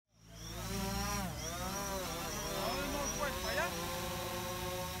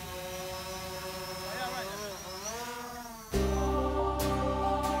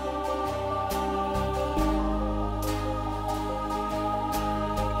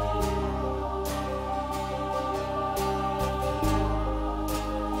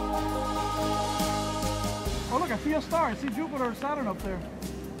I see a star. I see Jupiter or Saturn up there.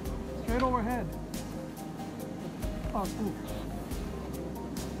 Straight overhead. Oh, cool.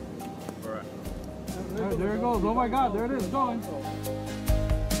 All right. There it goes. Oh my God, there it is going.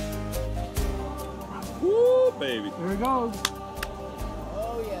 Woo, baby. There it goes.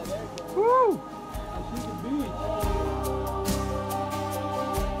 Oh yeah, there it goes. Woo! I see the beach.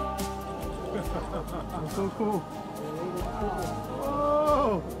 That's so cool.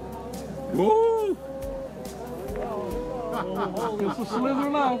 Whoa! Woo! It's a slither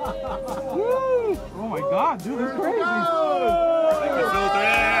left. Woo! Oh my God, dude, that's crazy.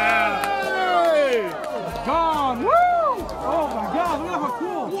 It's gone. Woo! Oh my God, look at how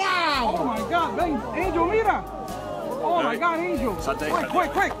cool. Wow! Oh my God, ven, Angel, mira. Oh my God, Angel.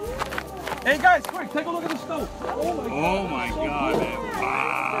 Quick. Hey guys, quick, take a look at the stove. Oh my God, man.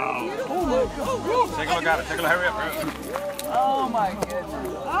 Wow. Oh my God. Take a look at it. Take a look. Hurry up. Oh my goodness.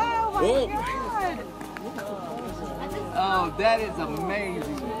 Oh my Whoa. God. Oh, that is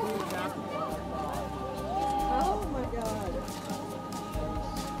amazing. Oh my God.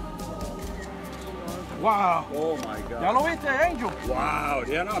 Wow. Oh my God. Ya lo viste, Angel? Wow.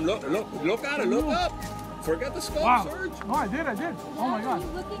 Yeah, no, look at it. Look up. Forget the scope, Wow. Serge. No, I did. Oh my God. Are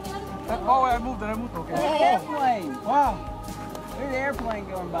you looking at it? Oh, I moved it. Okay. There's an airplane. Wow. There's an airplane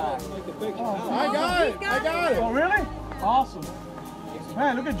going by. Oh, I got it. oh, really? Awesome.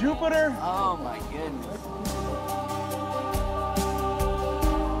 Man, look at Jupiter. Oh my goodness.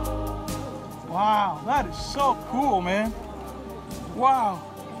 Wow, that is so cool, man. Wow.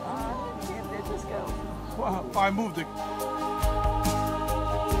 Let's just go. Wow. Oh, I moved it.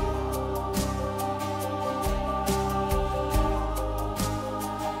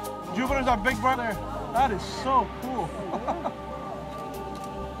 Jupiter's our big brother. That is so cool.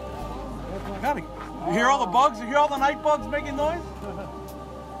 You hear all the bugs? You hear all the night bugs making noise?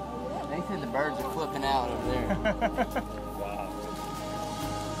 They said the birds are flipping out over there. Wow.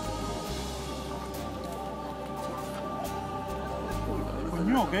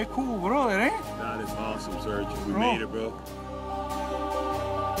 Coño, qué cool, brother, eh? That is awesome, Serge. We Bro. made it, bro.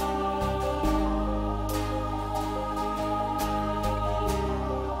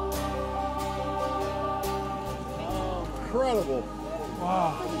 Incredible.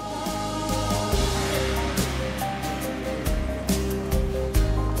 Wow.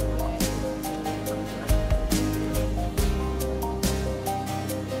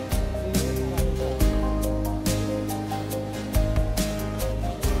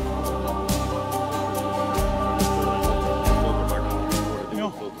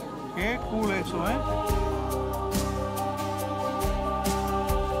 Qué cool eso, ¿eh?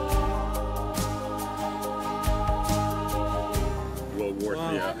 Well worth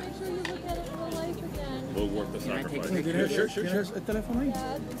the, Make sure you look at it in real life again. well worth the sacrifice. Sure. ¿El teléfono ahí?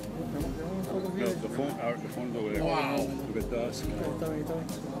 No, the phone's over there. Wow. Look at dusk.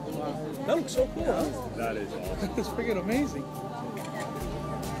 That looks so cool, huh? That is awesome. It's freaking amazing.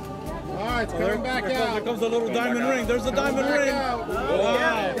 All right, it's coming back out. There comes the little diamond ring. There's the diamond ring. Wow.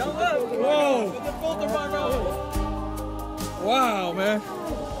 Whoa. Wow, man.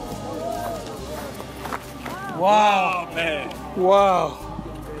 Wow. Oh, man. Wow.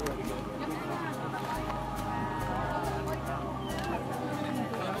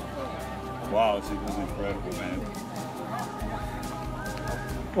 Wow, this is incredible, man.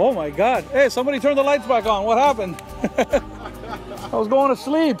 Oh my God. Hey, somebody turned the lights back on. What happened? I was going to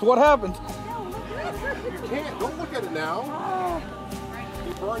sleep. What happened? You can't. Don't look at it now.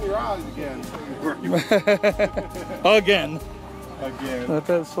 You burn your eyes again. Again. Again. Este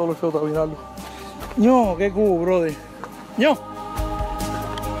es solo el filtro, mirarlo. No, qué cool, brother. No.